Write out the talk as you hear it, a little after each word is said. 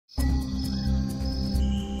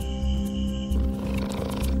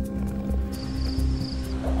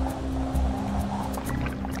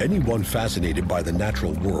Anyone fascinated by the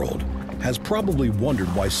natural world has probably wondered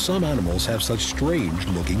why some animals have such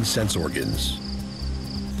strange-looking sense organs.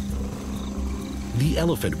 The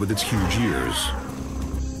elephant with its huge ears,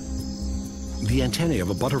 the antennae of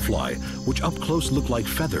a butterfly, which up close look like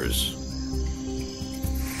feathers,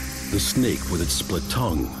 the snake with its split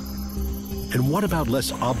tongue. And what about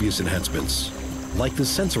less obvious enhancements, like the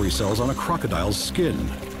sensory cells on a crocodile's skin?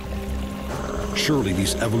 Surely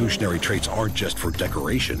these evolutionary traits aren't just for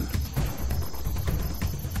decoration.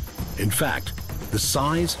 In fact, the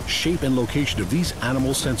size, shape, and location of these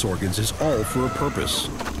animal sense organs is all for a purpose.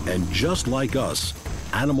 And just like us,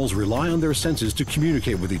 animals rely on their senses to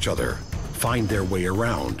communicate with each other, find their way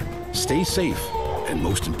around, stay safe, and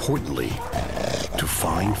most importantly, to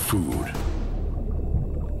find food.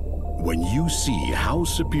 When you see how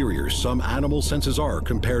superior some animal senses are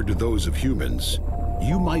compared to those of humans,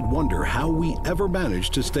 you might wonder how we ever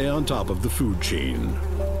managed to stay on top of the food chain.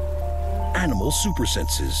 Animal super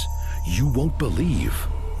senses. You won't believe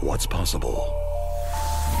what's possible.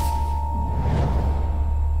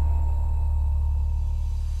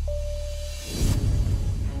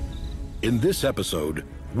 In this episode,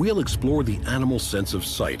 we'll explore the animal sense of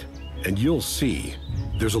sight, and you'll see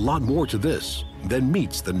there's a lot more to this than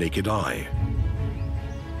meets the naked eye.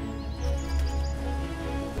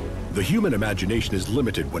 The human imagination is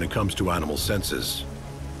limited when it comes to animal senses.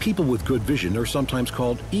 People with good vision are sometimes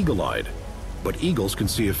called eagle-eyed, but eagles can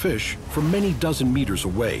see a fish from many dozen meters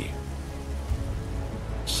away.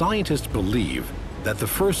 Scientists believe that the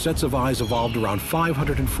first sets of eyes evolved around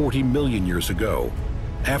 540 million years ago,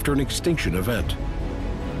 after an extinction event.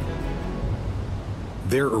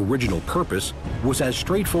 Their original purpose was as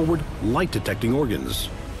straightforward light-detecting organs.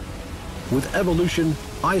 With evolution,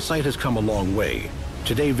 eyesight has come a long way.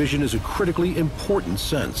 Today, vision is a critically important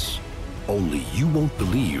sense. Only you won't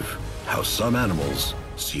believe how some animals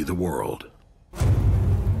see the world.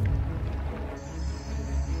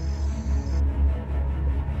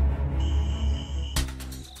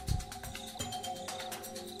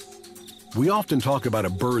 We often talk about a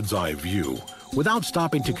bird's eye view without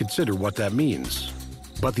stopping to consider what that means.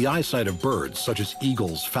 But the eyesight of birds, such as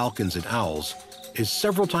eagles, falcons, and owls, is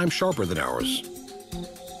several times sharper than ours.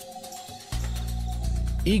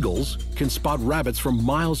 Eagles can spot rabbits from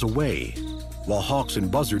miles away, while hawks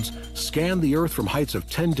and buzzards scan the earth from heights of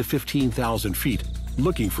 10 to 15,000 feet,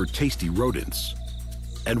 looking for tasty rodents.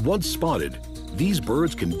 And once spotted, these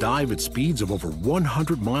birds can dive at speeds of over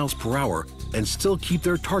 100 miles per hour and still keep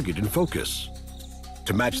their target in focus.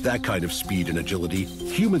 To match that kind of speed and agility,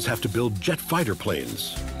 humans have to build jet fighter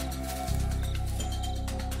planes.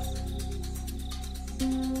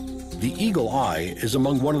 The eagle eye is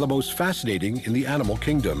among one of the most fascinating in the animal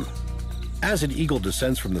kingdom. As an eagle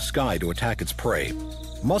descends from the sky to attack its prey,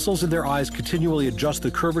 muscles in their eyes continually adjust the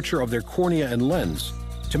curvature of their cornea and lens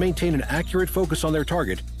to maintain an accurate focus on their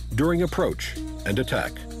target during approach and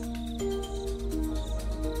attack.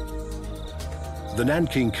 The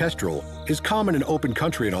Nanking kestrel is common in open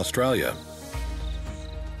country in Australia.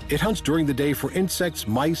 It hunts during the day for insects,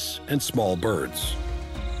 mice, and small birds.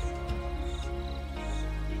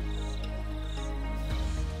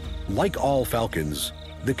 Like all falcons,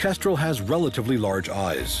 the kestrel has relatively large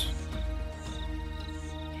eyes.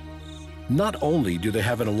 Not only do they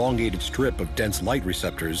have an elongated strip of dense light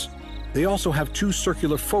receptors, they also have two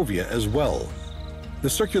circular fovea as well. The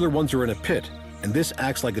circular ones are in a pit, and this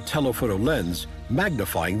acts like a telephoto lens,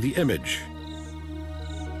 magnifying the image.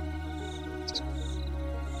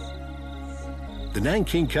 The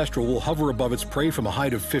Nanking kestrel will hover above its prey from a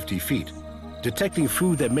height of 50 feet, detecting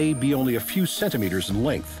food that may be only a few centimeters in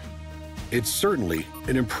length. It's certainly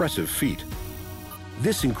an impressive feat.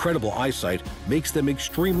 This incredible eyesight makes them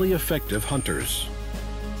extremely effective hunters.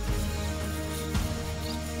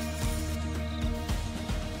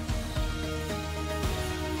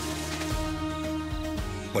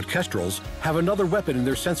 But kestrels have another weapon in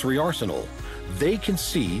their sensory arsenal. They can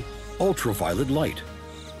see ultraviolet light.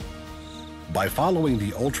 By following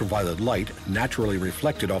the ultraviolet light naturally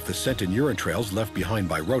reflected off the scent and urine trails left behind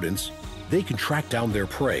by rodents, they can track down their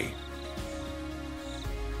prey.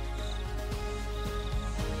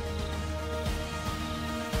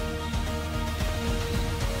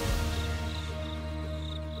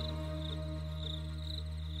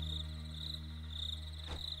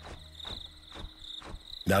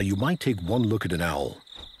 Now, you might take one look at an owl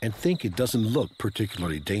and think it doesn't look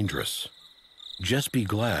particularly dangerous. Just be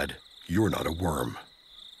glad you're not a worm.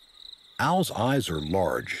 Owls' eyes are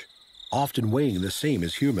large, often weighing the same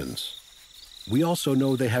as humans. We also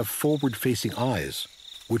know they have forward-facing eyes,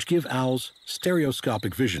 which give owls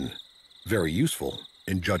stereoscopic vision, very useful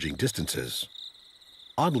in judging distances.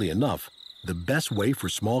 Oddly enough, the best way for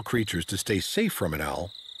small creatures to stay safe from an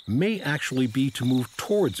owl may actually be to move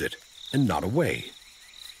towards it and not away.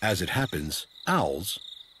 As it happens, owls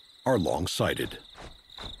are long-sighted.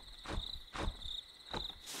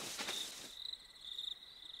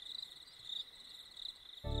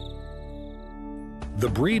 The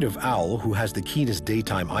breed of owl who has the keenest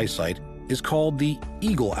daytime eyesight is called the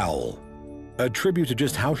eagle owl, a tribute to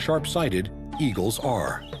just how sharp-sighted eagles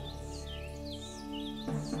are.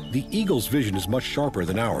 The eagle's vision is much sharper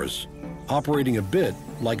than ours, operating a bit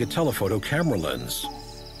like a telephoto camera lens.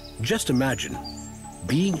 Just imagine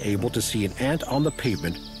being able to see an ant on the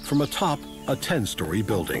pavement from atop a 10-story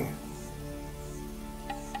building.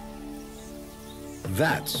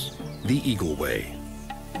 That's the eagle way.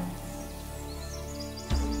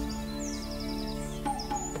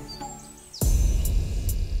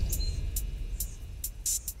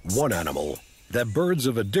 One animal that birds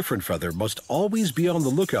of a different feather must always be on the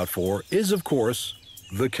lookout for is, of course,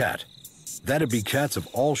 the cat. That'd be cats of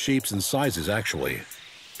all shapes and sizes, actually.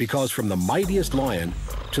 Because from the mightiest lion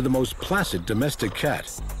to the most placid domestic cat,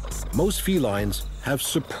 most felines have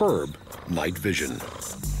superb night vision.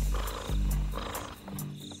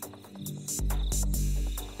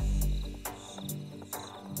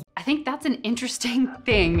 I think that's an interesting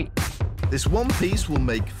thing. This one piece will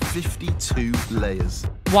make 52 layers.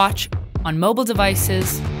 Watch on mobile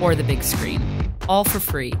devices or the big screen. All for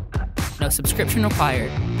free. No subscription required.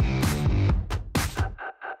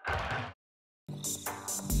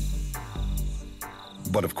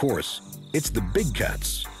 But of course, it's the big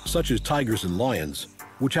cats, such as tigers and lions,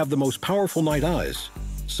 which have the most powerful night eyes,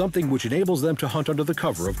 something which enables them to hunt under the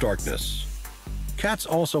cover of darkness. Cats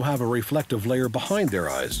also have a reflective layer behind their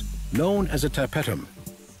eyes, known as a tapetum.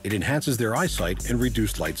 It enhances their eyesight in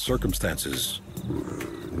reduced light circumstances.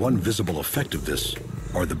 One visible effect of this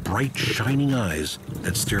are the bright, shining eyes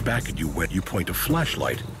that stare back at you when you point a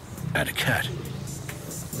flashlight at a cat.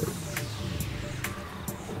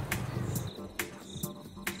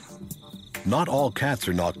 Not all cats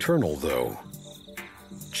are nocturnal, though.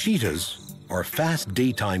 Cheetahs are fast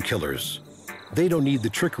daytime killers. They don't need the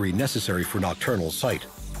trickery necessary for nocturnal sight.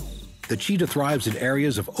 The cheetah thrives in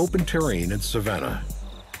areas of open terrain and savanna.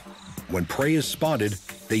 When prey is spotted,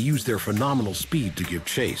 they use their phenomenal speed to give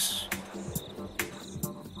chase.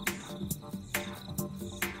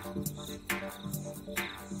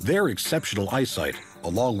 Their exceptional eyesight,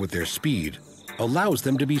 along with their speed, allows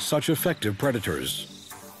them to be such effective predators.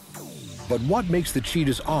 But what makes the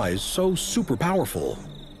cheetah's eyes so super powerful?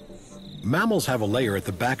 Mammals have a layer at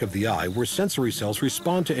the back of the eye where sensory cells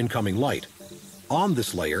respond to incoming light. On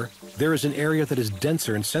this layer, there is an area that is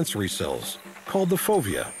denser in sensory cells, called the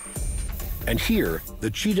fovea. And here, the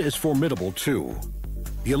cheetah is formidable too.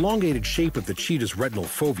 The elongated shape of the cheetah's retinal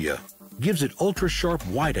fovea gives it ultra-sharp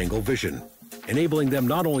wide-angle vision, enabling them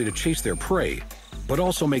not only to chase their prey, but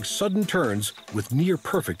also make sudden turns with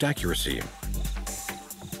near-perfect accuracy.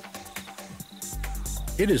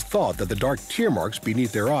 It is thought that the dark tear marks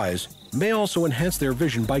beneath their eyes may also enhance their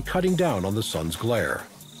vision by cutting down on the sun's glare.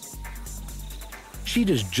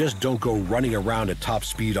 Cheetahs just don't go running around at top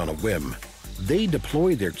speed on a whim. They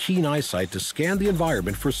deploy their keen eyesight to scan the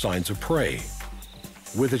environment for signs of prey.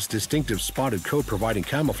 With its distinctive spotted coat providing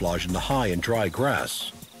camouflage in the high and dry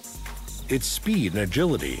grass, its speed and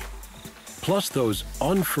agility, plus those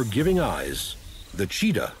unforgiving eyes, the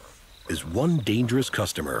cheetah is one dangerous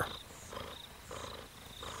customer.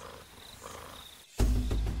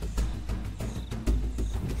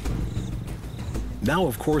 Now,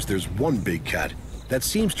 of course, there's one big cat that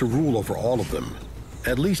seems to rule over all of them,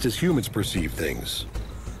 at least as humans perceive things.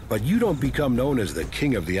 But you don't become known as the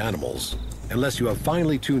king of the animals unless you have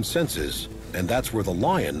finely tuned senses, and that's where the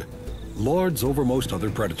lion lords over most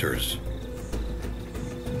other predators.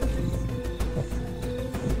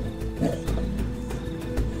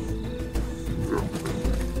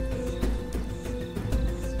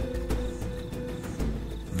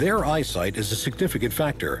 Their eyesight is a significant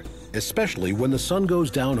factor, especially when the sun goes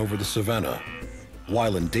down over the savanna.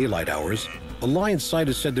 While in daylight hours, a lion's sight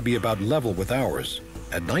is said to be about level with ours.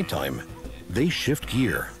 At nighttime, they shift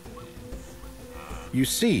gear. You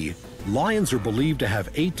see, lions are believed to have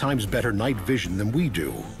 8 times better night vision than we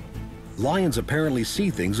do. Lions apparently see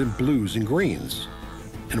things in blues and greens.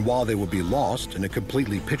 And while they will be lost in a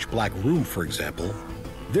completely pitch black room, for example,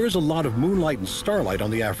 there's a lot of moonlight and starlight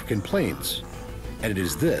on the African plains. And it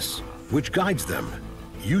is this which guides them,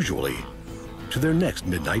 usually, to their next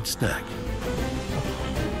midnight snack.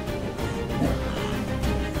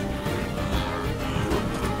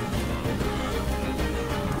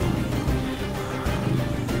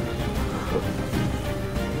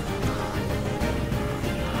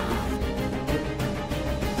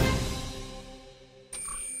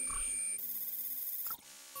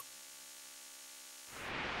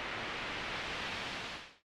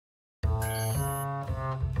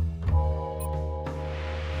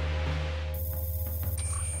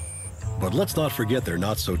 But let's not forget their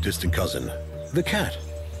not-so-distant cousin, the cat.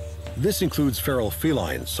 This includes feral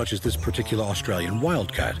felines, such as this particular Australian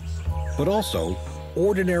wildcat, but also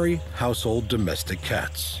ordinary household domestic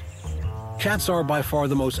cats. Cats are by far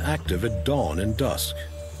the most active at dawn and dusk.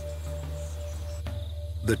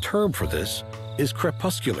 The term for this is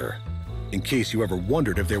crepuscular, in case you ever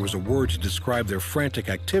wondered if there was a word to describe their frantic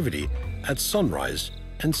activity at sunrise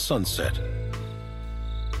and sunset.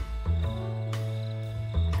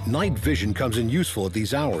 Night vision comes in useful at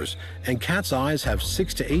these hours, and cats' eyes have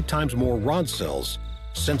 6 to 8 times more rod cells,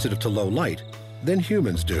 sensitive to low light, than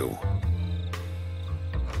humans do.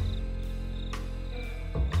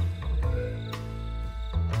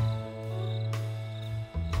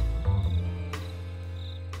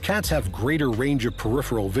 Cats have greater range of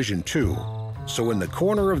peripheral vision too, so in the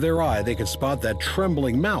corner of their eye they can spot that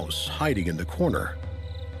trembling mouse hiding in the corner.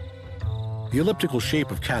 The elliptical shape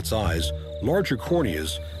of cats' eyes, larger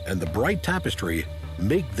corneas, and the bright tapestry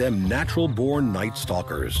make them natural-born night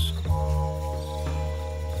stalkers.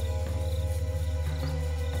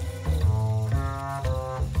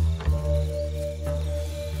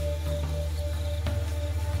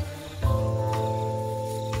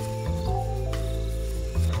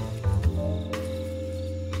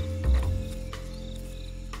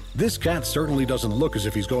 This cat certainly doesn't look as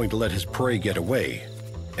if he's going to let his prey get away,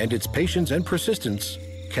 and its patience and persistence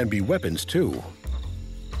can be weapons too.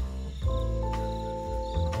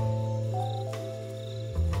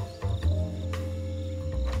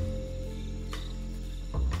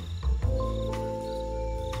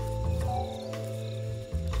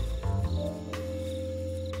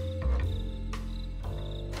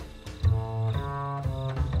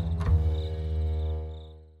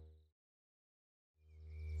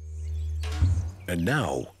 And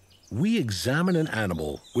now, we examine an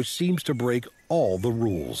animal which seems to break all the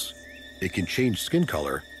rules. It can change skin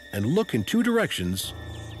color and look in 2 directions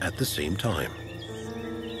at the same time.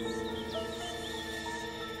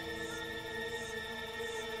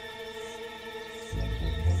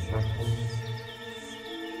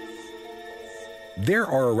 There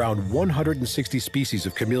are around 160 species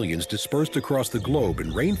of chameleons dispersed across the globe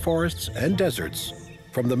in rainforests and deserts,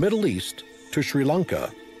 from the Middle East to Sri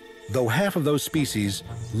Lanka, though half of those species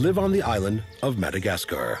live on the island of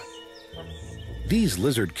Madagascar. These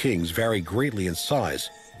lizard kings vary greatly in size,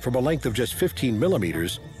 from a length of just 15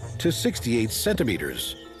 millimeters to 68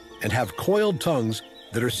 centimeters, and have coiled tongues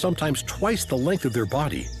that are sometimes twice the length of their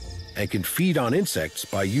body, and can feed on insects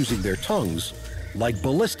by using their tongues like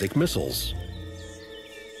ballistic missiles.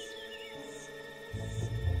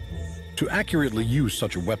 To accurately use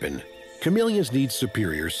such a weapon, chameleons need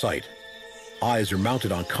superior sight. Eyes are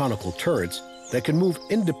mounted on conical turrets that can move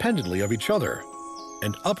independently of each other,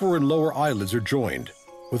 and upper and lower eyelids are joined,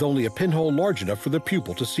 with only a pinhole large enough for the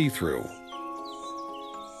pupil to see through.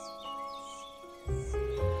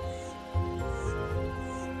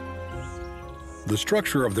 The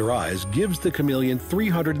structure of their eyes gives the chameleon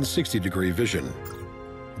 360-degree vision.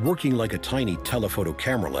 Working like a tiny telephoto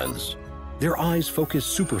camera lens, their eyes focus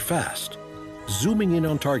super fast, zooming in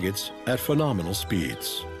on targets at phenomenal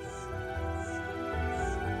speeds.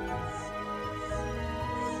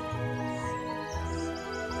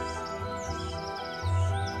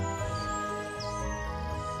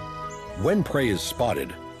 When prey is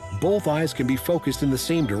spotted, both eyes can be focused in the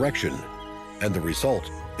same direction, and the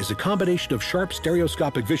result is a combination of sharp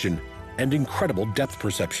stereoscopic vision and incredible depth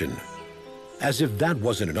perception. As if that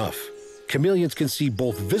wasn't enough, chameleons can see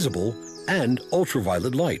both visible and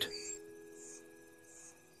ultraviolet light.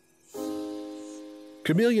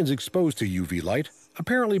 Chameleons exposed to UV light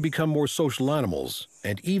apparently become more social animals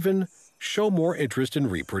and even show more interest in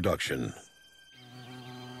reproduction.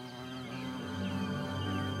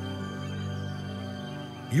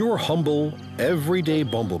 Your humble, everyday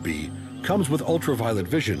bumblebee comes with ultraviolet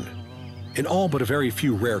vision. In all but a very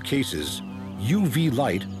few rare cases, UV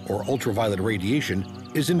light, or ultraviolet radiation,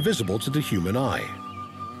 is invisible to the human eye.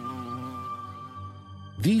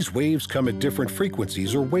 These waves come at different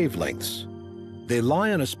frequencies or wavelengths. They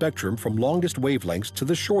lie on a spectrum from longest wavelengths to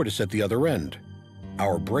the shortest at the other end.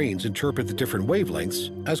 Our brains interpret the different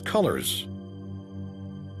wavelengths as colors.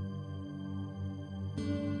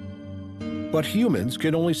 But humans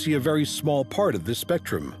can only see a very small part of this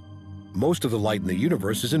spectrum. Most of the light in the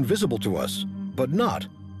universe is invisible to us, but not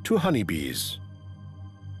to honeybees.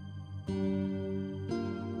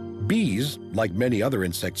 Bees, like many other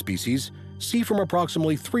insect species, see from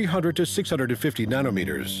approximately 300 to 650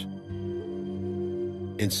 nanometers.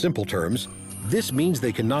 In simple terms, this means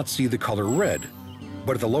they cannot see the color red,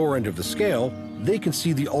 but at the lower end of the scale, they can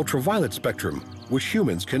see the ultraviolet spectrum, which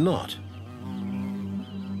humans cannot.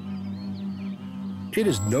 It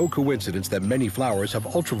is no coincidence that many flowers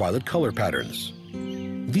have ultraviolet color patterns.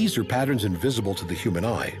 These are patterns invisible to the human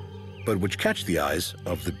eye, but which catch the eyes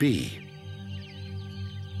of the bee.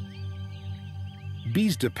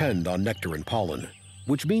 Bees depend on nectar and pollen,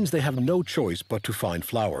 which means they have no choice but to find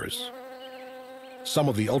flowers. Some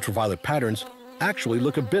of the ultraviolet patterns actually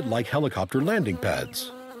look a bit like helicopter landing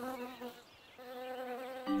pads.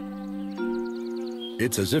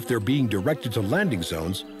 It's as if they're being directed to landing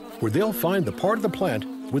zones where they'll find the part of the plant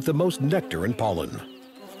with the most nectar and pollen.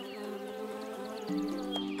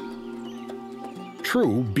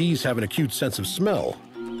 True, bees have an acute sense of smell,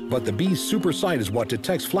 but the bee's super sight is what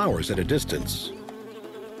detects flowers at a distance.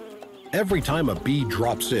 Every time a bee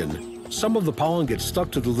drops in, some of the pollen gets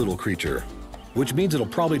stuck to the little creature, which means it'll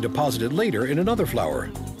probably deposit it later in another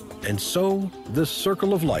flower. And so, the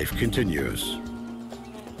circle of life continues.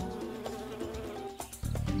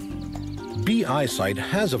 Bee eyesight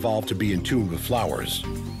has evolved to be in tune with flowers,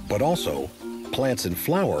 but also, plants in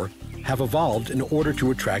flower have evolved in order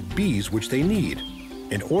to attract bees which they need,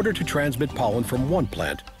 in order to transmit pollen from one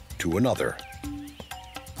plant to another.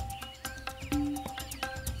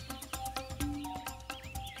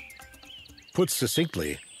 Put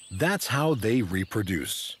succinctly, that's how they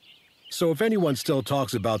reproduce. So if anyone still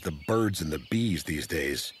talks about the birds and the bees these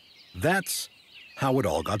days, that's how it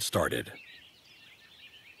all got started.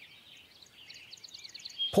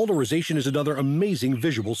 Polarization is another amazing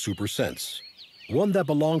visual super sense, one that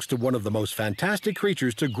belongs to one of the most fantastic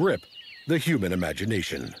creatures to grip the human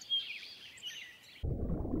imagination.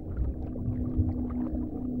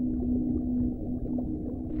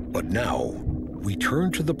 But now, we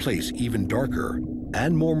turn to the place even darker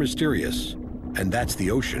and more mysterious, and that's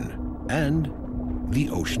the ocean and the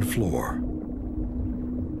ocean floor.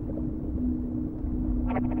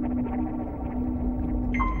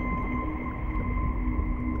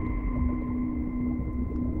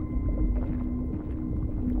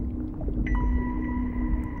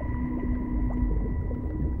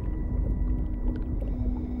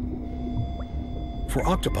 For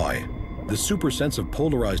octopi, the super sense of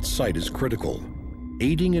polarized sight is critical,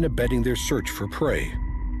 aiding and abetting their search for prey,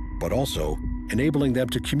 but also enabling them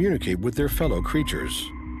to communicate with their fellow creatures.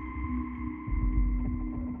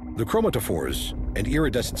 The chromatophores and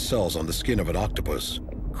iridescent cells on the skin of an octopus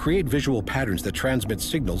create visual patterns that transmit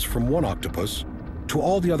signals from one octopus to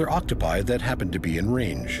all the other octopi that happen to be in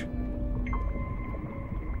range.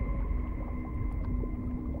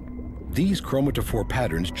 These chromatophore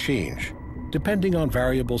patterns change depending on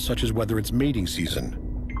variables such as whether it's mating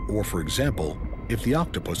season, or for example, if the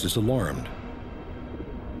octopus is alarmed.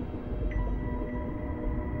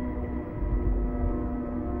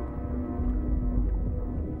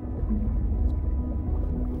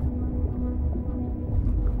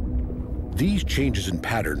 These changes in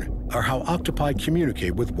pattern are how octopi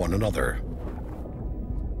communicate with one another.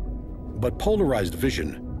 But polarized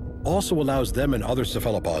vision also allows them and other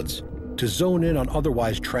cephalopods to zone in on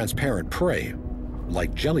otherwise transparent prey,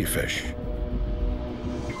 like jellyfish.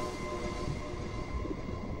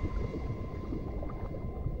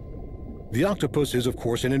 The octopus is, of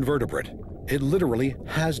course, an invertebrate. It literally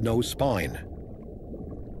has no spine.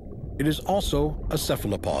 It is also a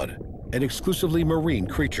cephalopod, an exclusively marine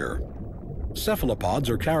creature.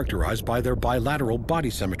 Cephalopods are characterized by their bilateral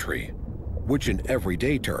body symmetry, which in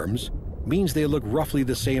everyday terms means they look roughly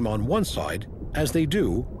the same on one side as they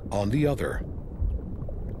do on the other.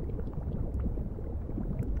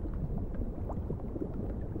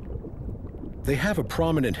 They have a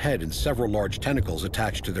prominent head and several large tentacles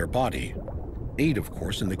attached to their body. 8, of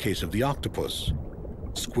course, in the case of the octopus.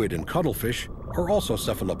 Squid and cuttlefish are also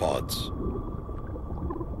cephalopods.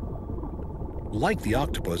 Like the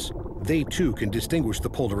octopus, they too can distinguish the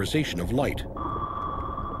polarization of light.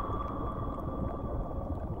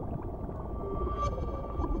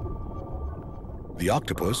 The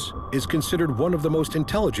octopus is considered one of the most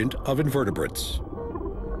intelligent of invertebrates.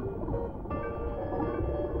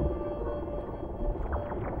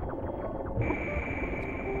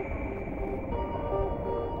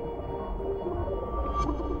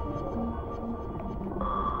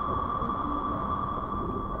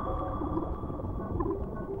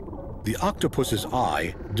 The octopus's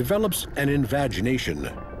eye develops an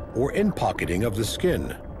invagination, or in-pocketing of the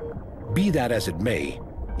skin. Be that as it may,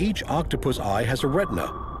 each octopus eye has a retina,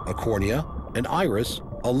 a cornea, an iris,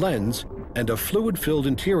 a lens, and a fluid-filled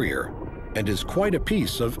interior, and is quite a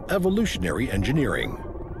piece of evolutionary engineering.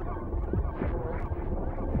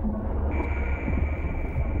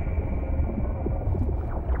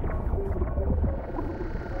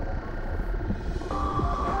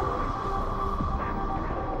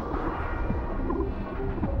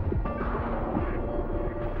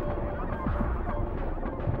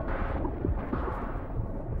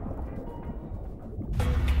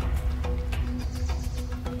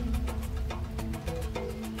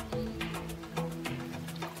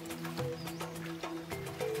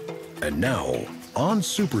 And now, on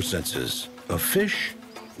Super Senses, a fish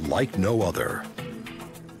like no other.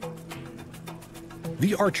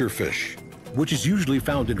 The archerfish, which is usually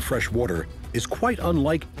found in fresh water, is quite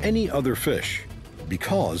unlike any other fish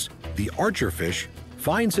because the archerfish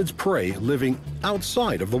finds its prey living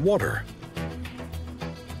outside of the water.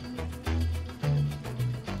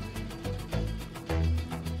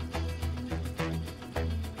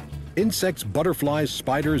 Insects, butterflies,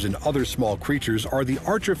 spiders, and other small creatures are the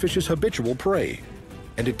archerfish's habitual prey,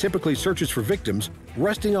 and it typically searches for victims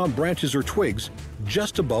resting on branches or twigs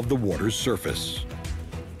just above the water's surface.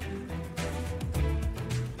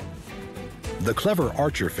 The clever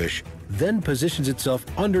archerfish then positions itself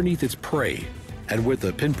underneath its prey, and with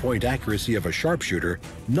the pinpoint accuracy of a sharpshooter,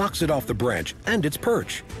 knocks it off the branch and its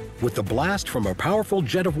perch, with the blast from a powerful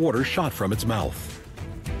jet of water shot from its mouth.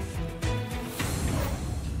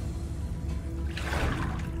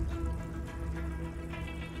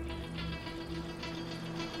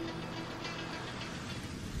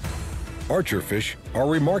 Archerfish are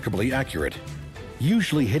remarkably accurate,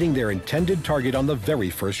 usually hitting their intended target on the very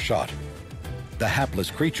first shot. The hapless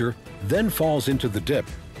creature then falls into the dip,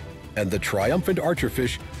 and the triumphant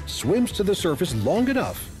archerfish swims to the surface long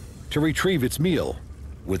enough to retrieve its meal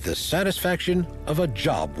with the satisfaction of a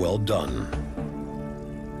job well done.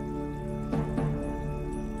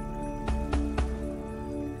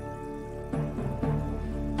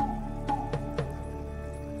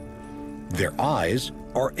 Their eyes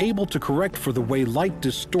are able to correct for the way light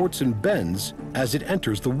distorts and bends as it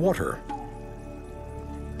enters the water.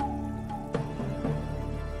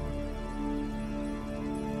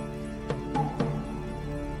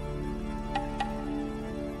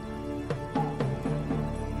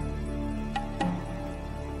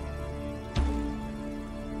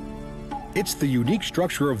 It's the unique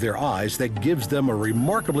structure of their eyes that gives them a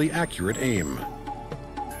remarkably accurate aim.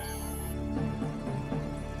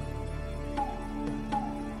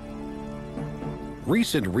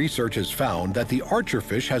 Recent research has found that the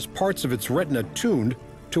archerfish has parts of its retina tuned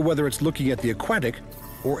to whether it's looking at the aquatic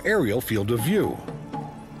or aerial field of view.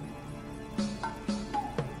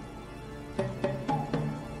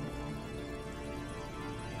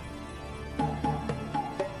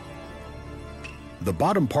 The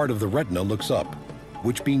bottom part of the retina looks up,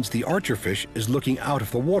 which means the archerfish is looking out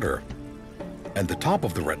of the water, and the top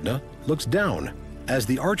of the retina looks down as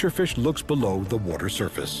the archerfish looks below the water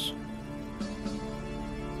surface.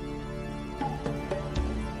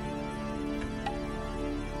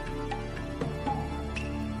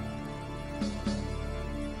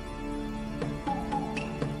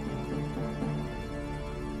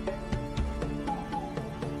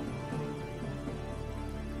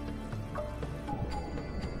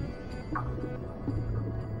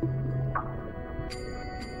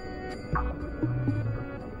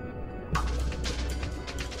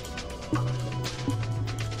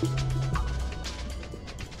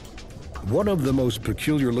 One of the most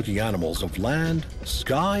peculiar-looking animals of land,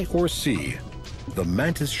 sky, or sea, the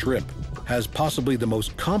mantis shrimp has possibly the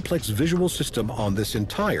most complex visual system on this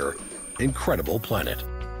entire incredible planet.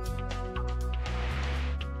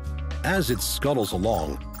 As it scuttles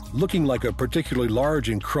along, looking like a particularly large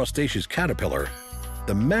and crustaceous caterpillar,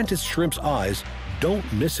 the mantis shrimp's eyes don't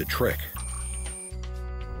miss a trick.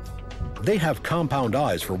 They have compound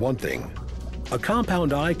eyes, for one thing. A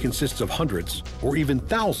compound eye consists of hundreds or even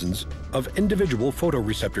thousands of individual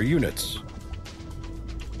photoreceptor units.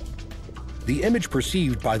 The image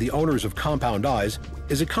perceived by the owners of compound eyes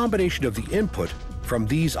is a combination of the input from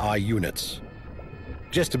these eye units.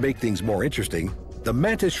 Just to make things more interesting, the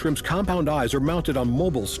mantis shrimp's compound eyes are mounted on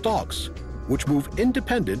mobile stalks, which move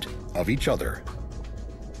independent of each other.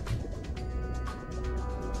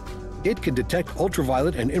 It can detect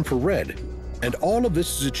ultraviolet and infrared, and all of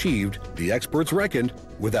this is achieved, the experts reckon,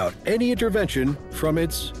 without any intervention from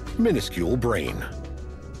its minuscule brain.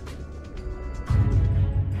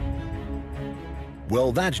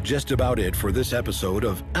 Well, that's just about it for this episode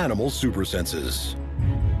of Animal Super Senses.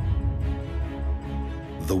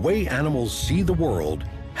 The way animals see the world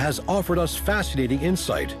has offered us fascinating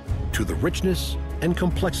insight to the richness and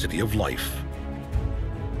complexity of life.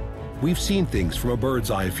 We've seen things from a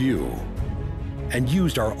bird's eye view and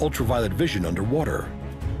used our ultraviolet vision underwater.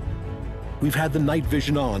 We've had the night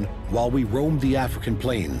vision on while we roamed the African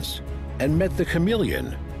plains and met the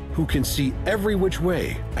chameleon who can see every which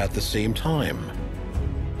way at the same time.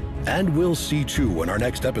 And we'll see too in our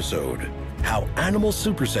next episode how animal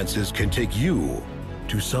super senses can take you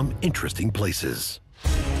to some interesting places.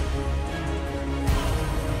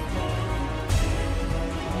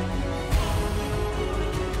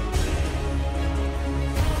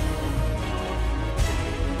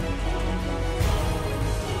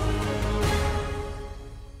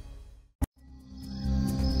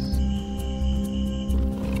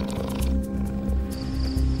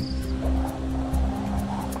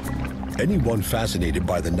 Anyone fascinated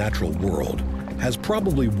by the natural world has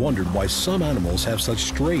probably wondered why some animals have such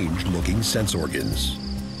strange-looking sense organs.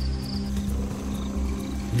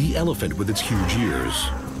 The elephant with its huge ears,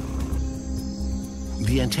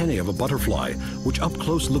 the antennae of a butterfly, which up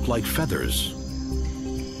close look like feathers,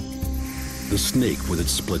 the snake with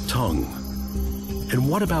its split tongue. And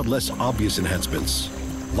what about less obvious enhancements,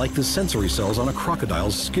 like the sensory cells on a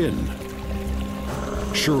crocodile's skin?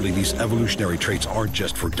 Surely these evolutionary traits aren't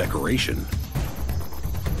just for decoration.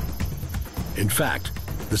 In fact,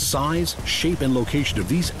 the size, shape, and location of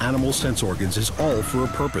these animal sense organs is all for a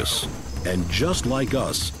purpose. And just like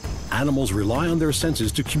us, animals rely on their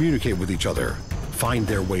senses to communicate with each other, find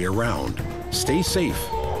their way around, stay safe,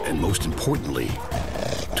 and most importantly,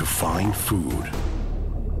 to find food.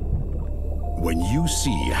 When you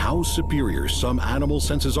see how superior some animal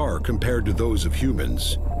senses are compared to those of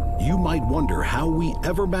humans, you might wonder how we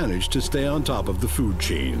ever managed to stay on top of the food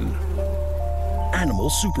chain.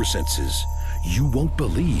 Animal super senses. You won't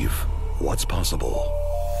believe what's possible.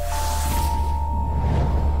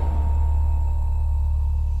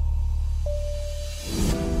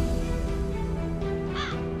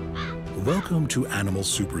 Welcome to Animal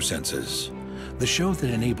Super Senses, the show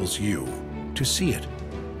that enables you to see it,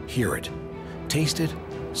 hear it, taste it,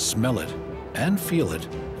 smell it, and feel it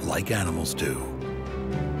like animals do.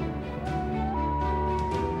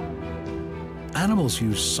 Animals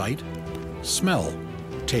use sight, smell,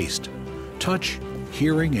 taste, touch,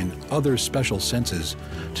 hearing, and other special senses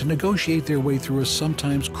to negotiate their way through a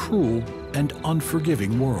sometimes cruel and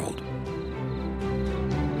unforgiving world.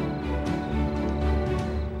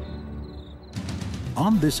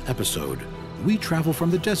 On this episode, we travel from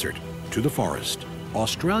the desert to the forest,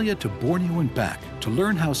 Australia to Borneo and back to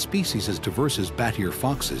learn how species as diverse as bat-eared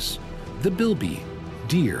foxes, the bilby,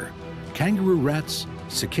 deer, kangaroo rats,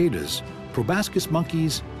 cicadas, proboscis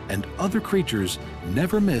monkeys, and other creatures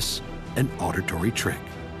never miss an auditory trick.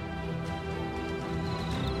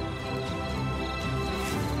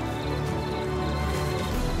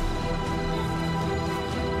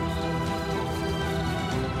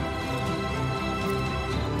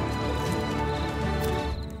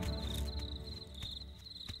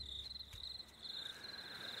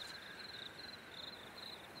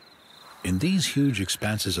 In these huge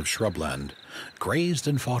expanses of shrubland, grazed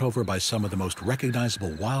and fought over by some of the most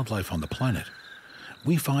recognizable wildlife on the planet,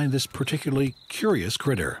 we find this particularly curious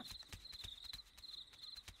critter.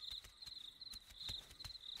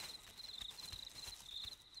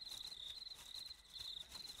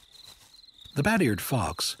 The bat-eared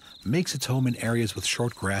fox makes its home in areas with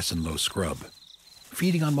short grass and low scrub,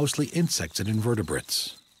 feeding on mostly insects and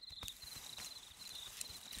invertebrates.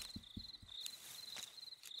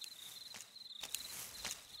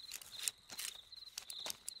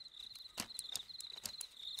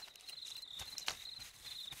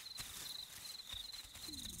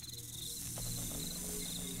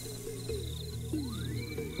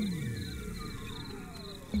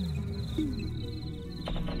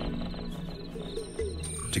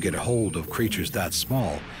 To get a hold of creatures that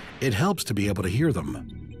small, it helps to be able to hear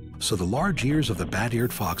them. So the large ears of the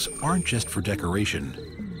bat-eared fox aren't just for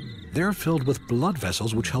decoration. They're filled with blood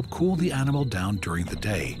vessels which help cool the animal down during the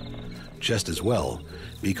day. Just as well,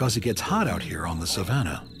 because it gets hot out here on the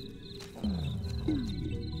savanna.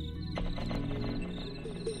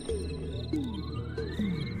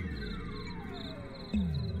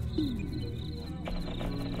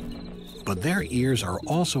 But their ears are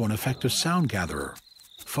also an effective sound gatherer,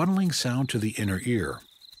 funneling sound to the inner ear.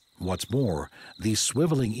 What's more, these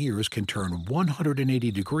swiveling ears can turn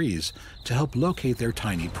 180 degrees to help locate their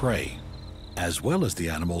tiny prey, as well as the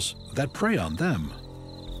animals that prey on them.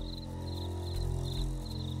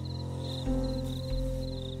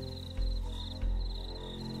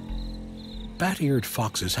 Bat-eared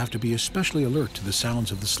foxes have to be especially alert to the sounds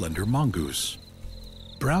of the slender mongoose,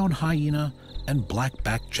 brown hyena, and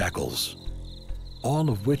black-backed jackals,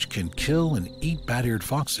 all of which can kill and eat bat-eared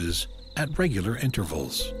foxes at regular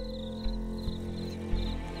intervals.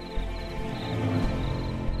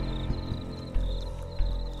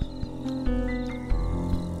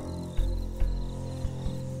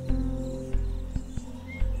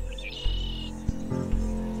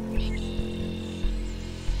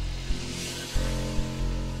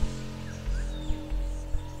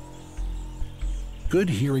 Good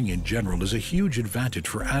hearing in general is a huge advantage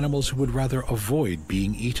for animals who would rather avoid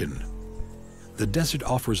being eaten. The desert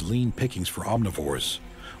offers lean pickings for omnivores,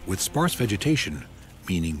 with sparse vegetation,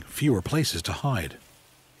 meaning fewer places to hide.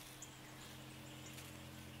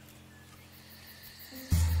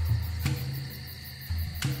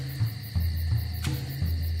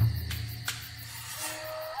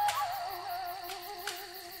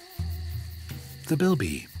 the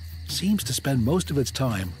bilby seems to spend most of its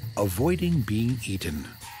time avoiding being eaten.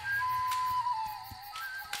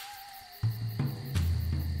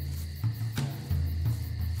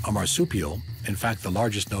 A marsupial, in fact the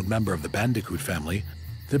largest known member of the bandicoot family,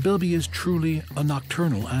 the bilby is truly a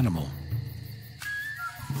nocturnal animal.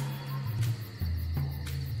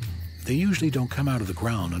 They usually don't come out of the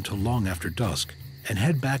ground until long after dusk and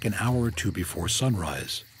head back an hour or two before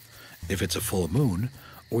sunrise. If it's a full moon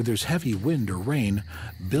or there's heavy wind or rain,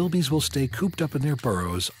 bilbies will stay cooped up in their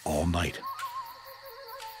burrows all night.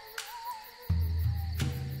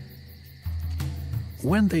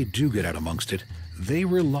 When they do get out amongst it, they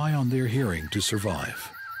rely on their hearing to survive.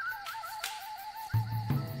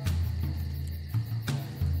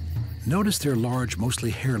 Notice their large,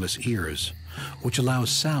 mostly hairless ears, which allows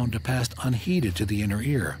sound to pass unheeded to the inner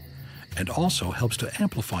ear, and also helps to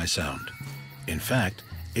amplify sound. In fact,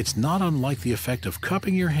 it's not unlike the effect of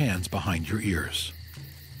cupping your hands behind your ears.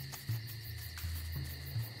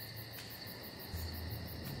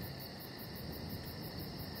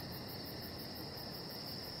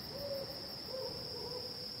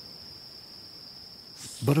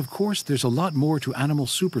 But of course, there's a lot more to animal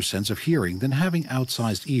supersense of hearing than having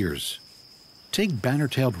outsized ears. Take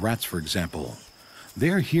banner-tailed rats, for example.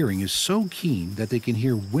 Their hearing is so keen that they can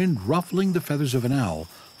hear wind ruffling the feathers of an owl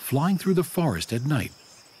flying through the forest at night.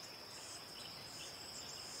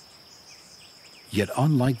 Yet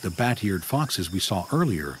unlike the bat-eared foxes we saw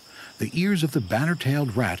earlier, the ears of the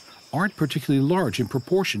banner-tailed rat aren't particularly large in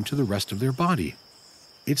proportion to the rest of their body.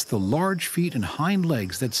 It's the large feet and hind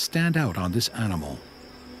legs that stand out on this animal.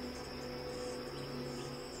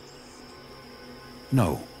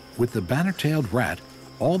 No, with the banner-tailed rat,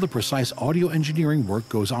 all the precise audio engineering work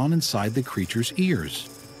goes on inside the creature's ears.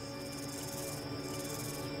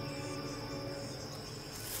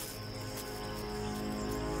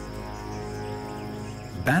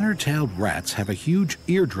 Banner-tailed rats have a huge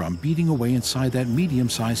eardrum beating away inside that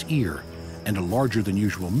medium-sized ear, and a larger than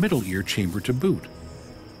usual middle ear chamber to boot.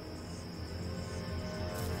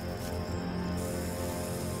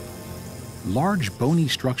 Large bony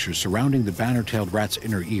structures surrounding the banner-tailed rat's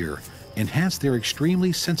inner ear enhance their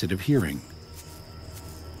extremely sensitive hearing.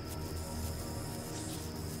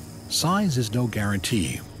 Size is no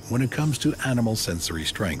guarantee when it comes to animal sensory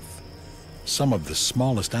strength. Some of the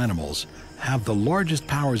smallest animals have the largest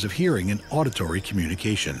powers of hearing and auditory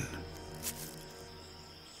communication.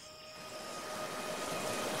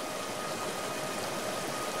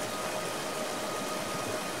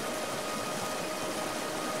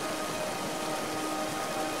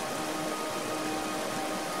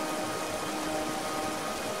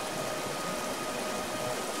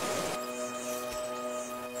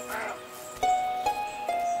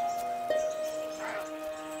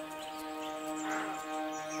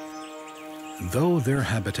 Though their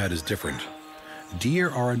habitat is different, deer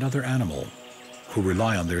are another animal who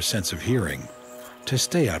rely on their sense of hearing to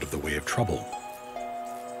stay out of the way of trouble.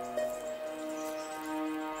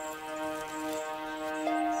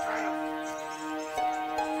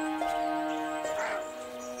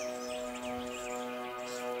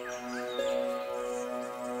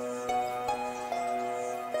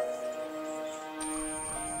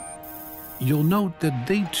 You'll note that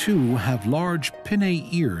they too have large pinnae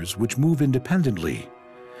ears which move independently.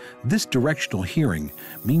 This directional hearing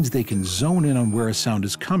means they can zone in on where a sound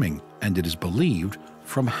is coming, and it is believed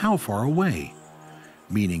from how far away,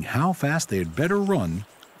 meaning how fast they had better run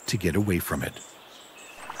to get away from it.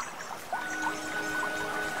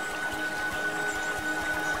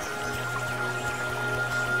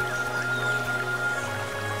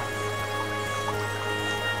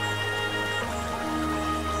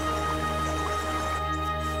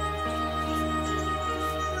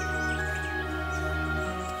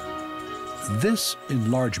 This,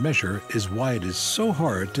 in large measure, is why it is so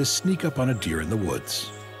hard to sneak up on a deer in the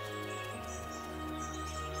woods.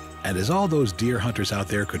 And as all those deer hunters out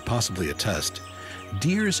there could possibly attest,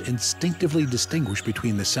 deers instinctively distinguish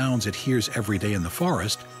between the sounds it hears every day in the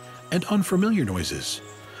forest and unfamiliar noises,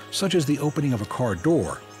 such as the opening of a car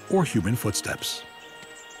door or human footsteps.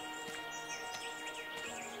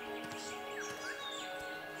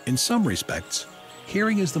 In some respects,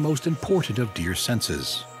 hearing is the most important of deer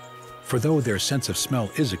senses. For though their sense of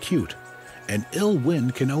smell is acute, an ill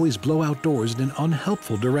wind can always blow outdoors in an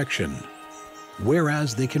unhelpful direction,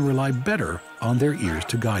 whereas they can rely better on their ears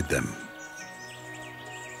to guide them.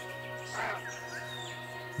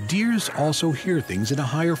 Deers also hear things at a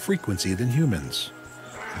higher frequency than humans,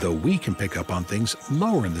 though we can pick up on things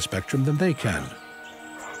lower in the spectrum than they can.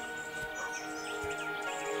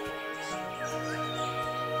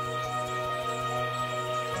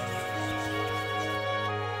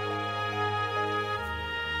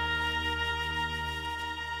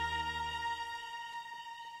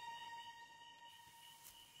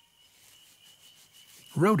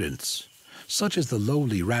 Rodents, such as the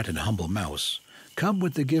lowly rat and humble mouse, come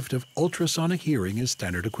with the gift of ultrasonic hearing as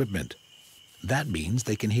standard equipment. That means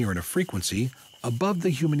they can hear in a frequency above the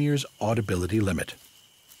human ear's audibility limit.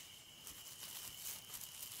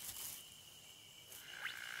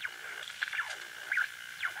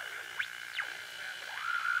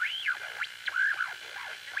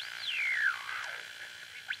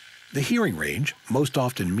 The hearing range most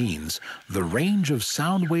often means the range of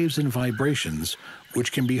sound waves and vibrations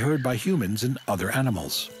which can be heard by humans and other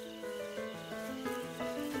animals.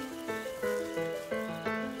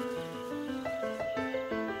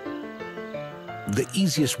 The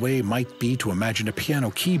easiest way might be to imagine a piano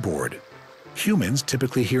keyboard. Humans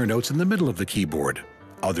typically hear notes in the middle of the keyboard.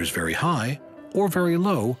 Others very high or very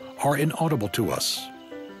low are inaudible to us.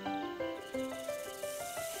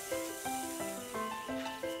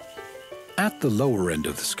 At the lower end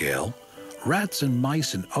of the scale, rats and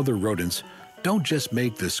mice and other rodents don't just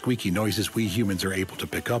make the squeaky noises we humans are able to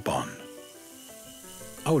pick up on.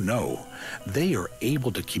 Oh no, they are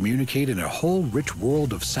able to communicate in a whole rich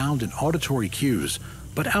world of sound and auditory cues,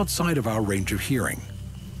 but outside of our range of hearing.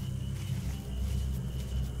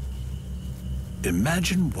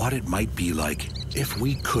 Imagine what it might be like if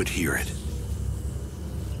we could hear it.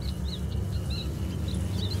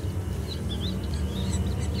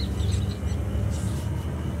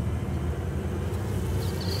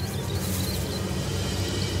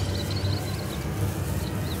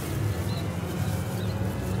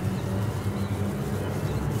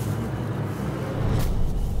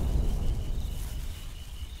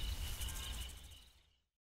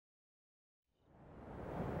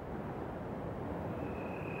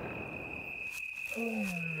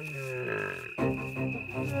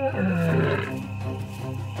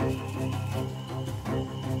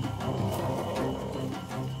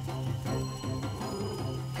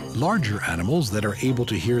 Larger animals that are able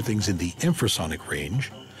to hear things in the infrasonic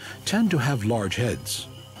range tend to have large heads,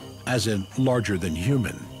 as in larger than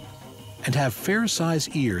human, and have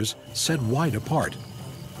fair-sized ears set wide apart.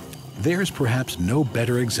 There's perhaps no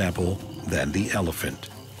better example than the elephant.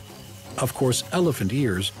 Of course, elephant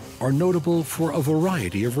ears are notable for a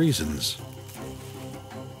variety of reasons.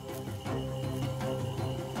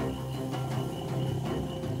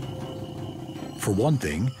 For one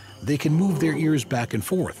thing, they can move their ears back and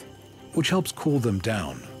forth, which helps cool them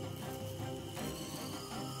down.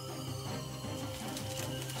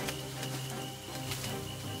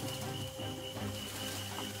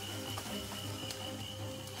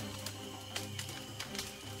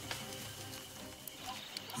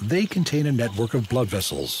 They contain a network of blood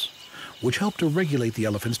vessels, which help to regulate the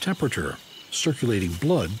elephant's temperature, circulating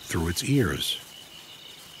blood through its ears.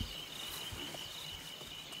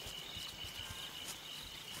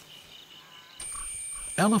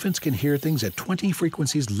 Elephants can hear things at 20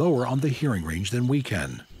 frequencies lower on the hearing range than we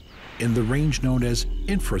can, in the range known as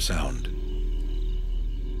infrasound.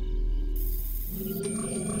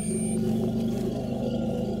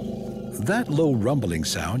 That low rumbling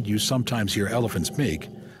sound you sometimes hear elephants make,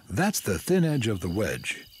 that's the thin edge of the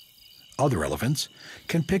wedge. Other elephants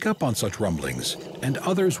can pick up on such rumblings, and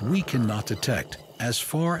others we cannot detect as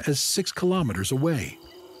far as 6 kilometers away.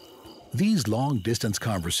 These long-distance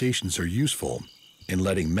conversations are useful in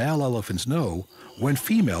letting male elephants know when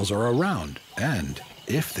females are around and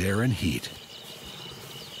if they're in heat.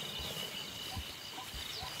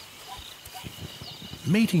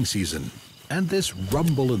 Mating season, and this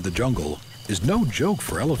rumble in the jungle is no joke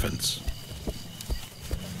for elephants.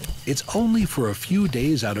 It's only for a few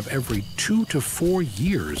days out of every 2 to 4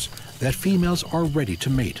 years that females are ready to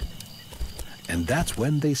mate. And that's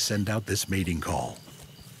when they send out this mating call.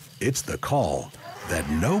 It's the call that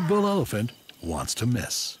no bull elephant wants to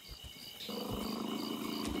miss.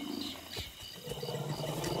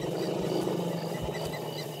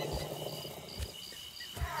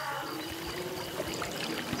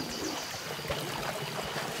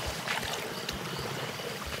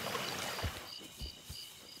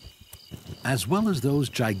 As well as those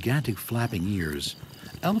gigantic flapping ears,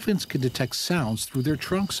 elephants can detect sounds through their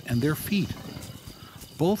trunks and their feet.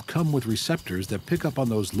 Both come with receptors that pick up on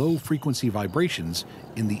those low-frequency vibrations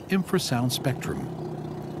in the infrasound spectrum.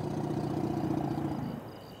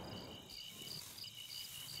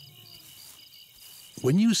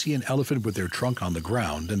 When you see an elephant with their trunk on the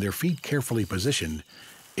ground and their feet carefully positioned,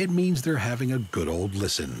 it means they're having a good old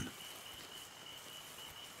listen.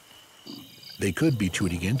 They could be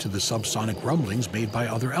tuning into the subsonic rumblings made by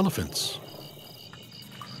other elephants,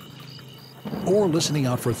 or listening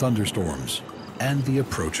out for thunderstorms and the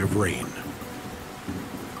approach of rain.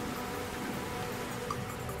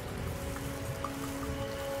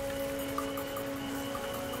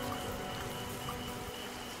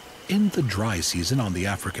 In the dry season on the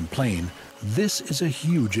African plain, this is a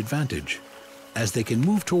huge advantage, as they can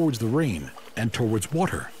move towards the rain and towards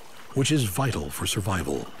water, which is vital for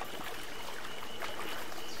survival.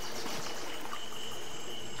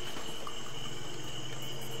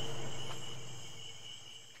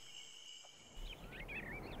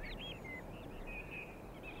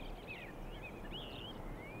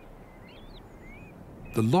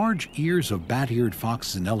 The large ears of bat-eared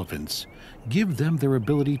foxes and elephants give them their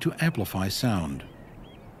ability to amplify sound.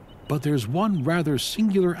 But there's one rather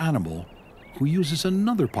singular animal who uses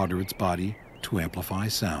another part of its body to amplify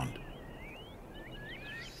sound.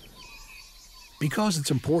 Because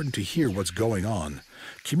it's important to hear what's going on,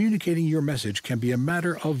 communicating your message can be a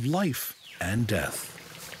matter of life and death.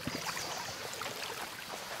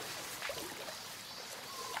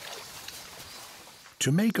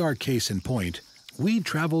 To make our case in point, we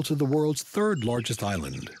travel to the world's third largest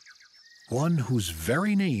island, one whose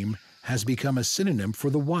very name has become a synonym for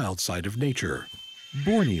the wild side of nature,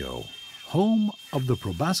 Borneo, home of the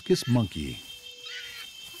proboscis monkey.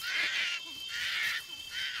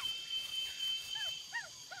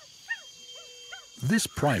 This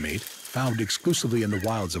primate, found exclusively in the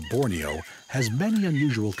wilds of Borneo, has many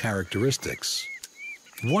unusual characteristics.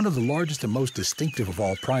 One of the largest and most distinctive of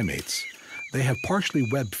all primates, they have partially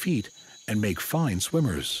webbed feet and make fine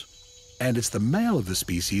swimmers. And it's the male of the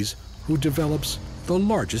species who develops the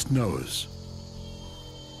largest nose.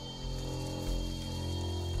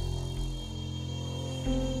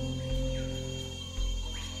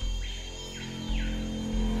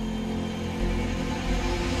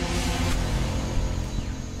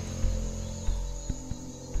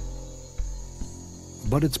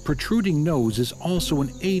 But its protruding nose is also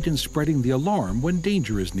an aid in spreading the alarm when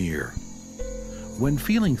danger is near. When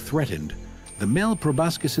feeling threatened, the male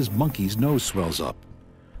proboscis monkey's nose swells up,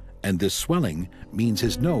 and this swelling means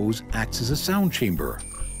his nose acts as a sound chamber.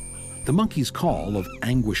 The monkey's call of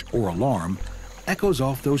anguish or alarm echoes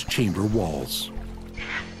off those chamber walls.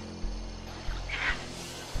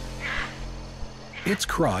 Its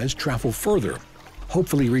cries travel further,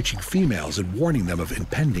 hopefully reaching females and warning them of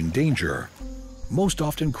impending danger. Most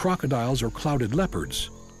often crocodiles or clouded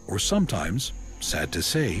leopards, or sometimes, sad to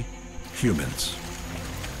say, humans.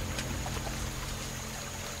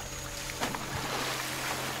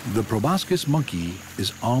 The proboscis monkey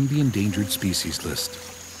is on the endangered species list.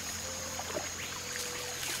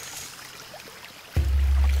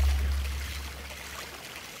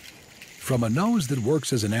 From a nose that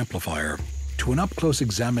works as an amplifier to an up-close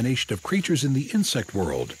examination of creatures in the insect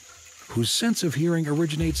world, whose sense of hearing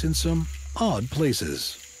originates in some odd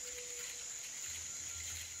places.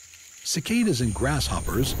 Cicadas and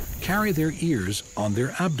grasshoppers carry their ears on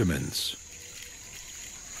their abdomens.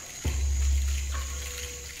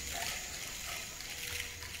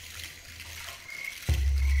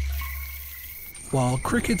 While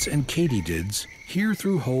crickets and katydids hear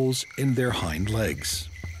through holes in their hind legs.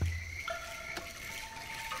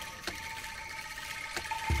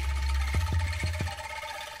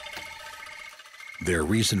 Their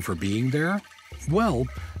reason for being there? Well,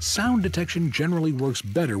 sound detection generally works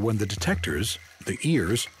better when the detectors, the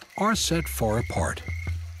ears, are set far apart.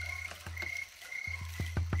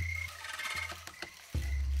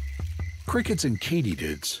 Crickets and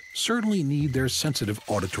katydids certainly need their sensitive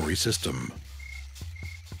auditory system.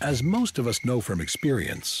 As most of us know from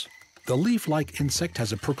experience, the leaf-like insect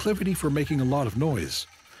has a proclivity for making a lot of noise,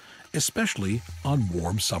 especially on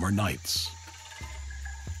warm summer nights.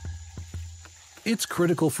 It's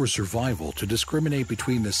critical for survival to discriminate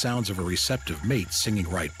between the sounds of a receptive mate singing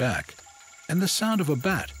right back and the sound of a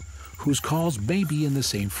bat whose calls may be in the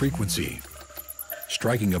same frequency.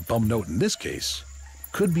 Striking a bum note in this case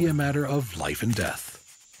could be a matter of life and death.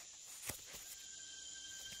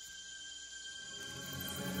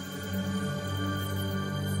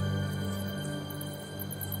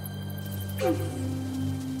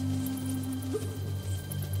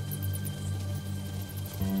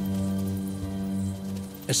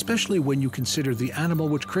 Especially when you consider the animal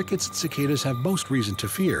which crickets and cicadas have most reason to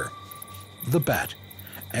fear, the bat,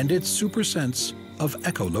 and its super sense of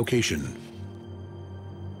echolocation.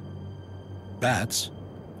 Bats,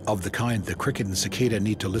 of the kind the cricket and cicada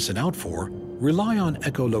need to listen out for, rely on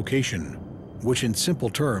echolocation, which in simple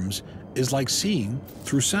terms is like seeing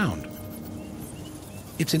through sound.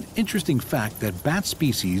 It's an interesting fact that bat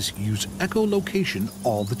species use echolocation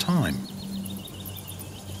all the time.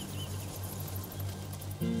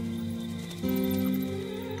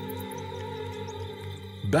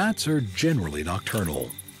 Bats are generally nocturnal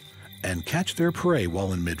and catch their prey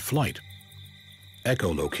while in mid-flight.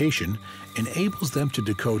 Echolocation enables them to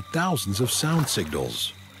decode thousands of sound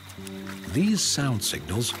signals, These sound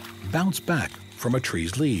signals bounce back from a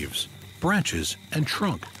tree's leaves, branches, and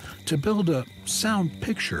trunk to build a sound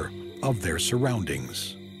picture of their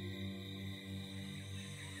surroundings.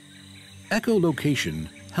 Echolocation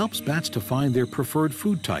helps bats to find their preferred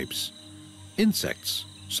food types, insects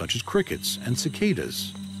such as crickets and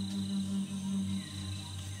cicadas.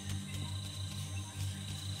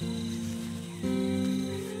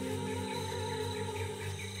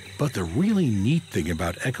 But the really neat thing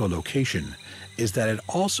about echolocation is that it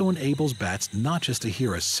also enables bats not just to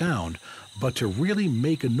hear a sound, but to really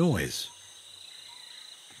make a noise.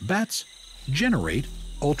 Bats generate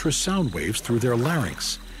ultrasound waves through their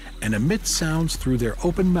larynx and emit sounds through their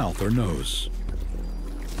open mouth or nose.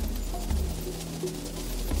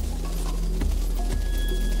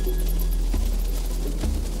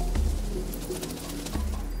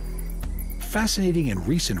 Fascinating and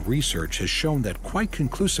recent research has shown that quite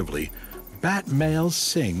conclusively, bat males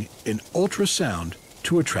sing in ultrasound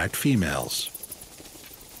to attract females.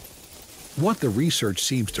 What the research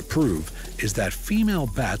seems to prove is that female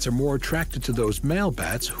bats are more attracted to those male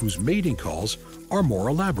bats whose mating calls are more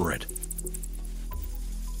elaborate.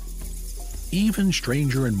 Even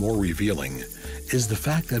stranger and more revealing is the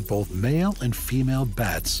fact that both male and female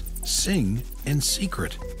bats sing in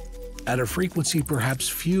secret, at a frequency perhaps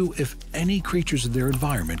few, if any, creatures in their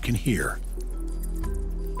environment can hear.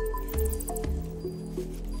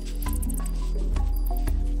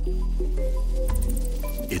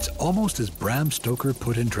 It's almost as Bram Stoker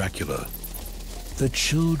put in Dracula, "The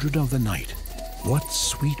children of the night, what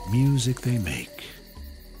sweet music they make."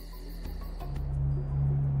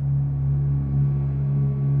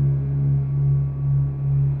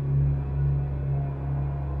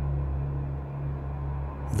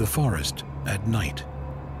 The forest at night.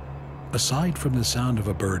 Aside from the sound of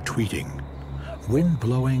a bird tweeting, wind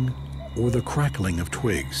blowing, or the crackling of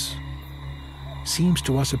twigs, seems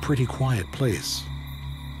to us a pretty quiet place.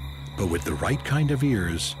 But with the right kind of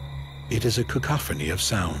ears, it is a cacophony of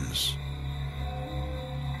sounds.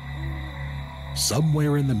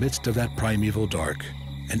 Somewhere in the midst of that primeval dark,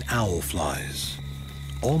 an owl flies,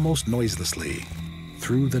 almost noiselessly,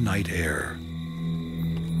 through the night air.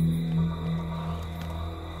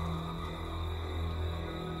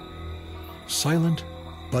 Silent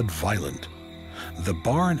but violent, the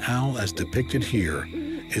barn owl as depicted here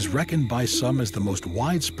is reckoned by some as the most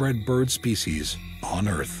widespread bird species on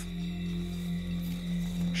Earth.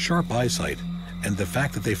 Sharp eyesight and the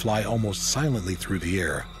fact that they fly almost silently through the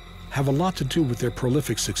air have a lot to do with their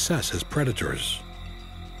prolific success as predators.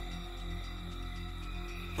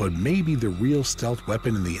 But maybe the real stealth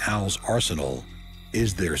weapon in the owl's arsenal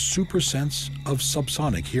is their super sense of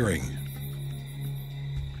subsonic hearing.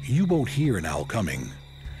 You won't hear an owl coming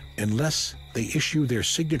unless they issue their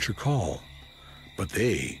signature call, but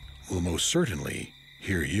they will most certainly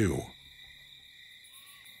hear you.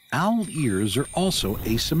 Owl ears are also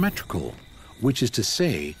asymmetrical, which is to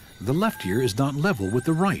say the left ear is not level with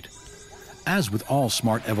the right. As with all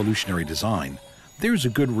smart evolutionary design, there's a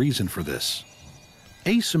good reason for this.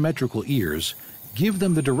 Asymmetrical ears give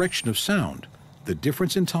them the direction of sound, the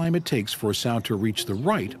difference in time it takes for a sound to reach the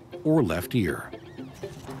right or left ear.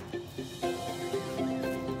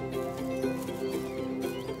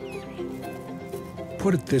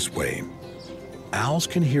 Put it this way, owls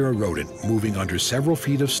can hear a rodent moving under several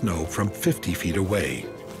feet of snow from 50 feet away.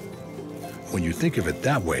 When you think of it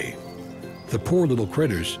that way, the poor little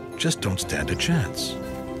critters just don't stand a chance.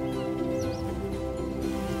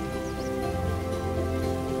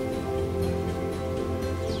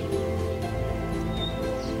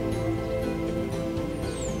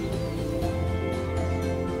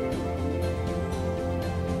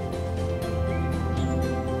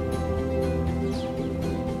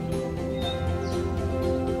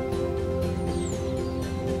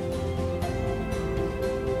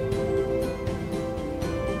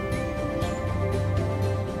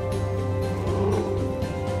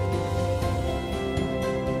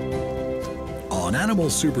 On Animal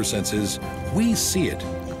Super Senses, we see it,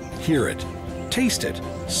 hear it, taste it,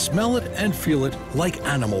 smell it, and feel it like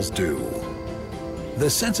animals do. The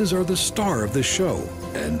senses are the star of the show,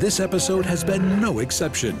 and this episode has been no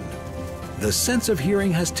exception. The sense of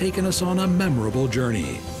hearing has taken us on a memorable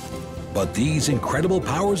journey. But these incredible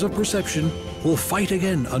powers of perception will fight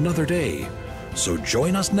again another day. So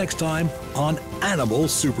join us next time on Animal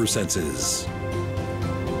Super Senses.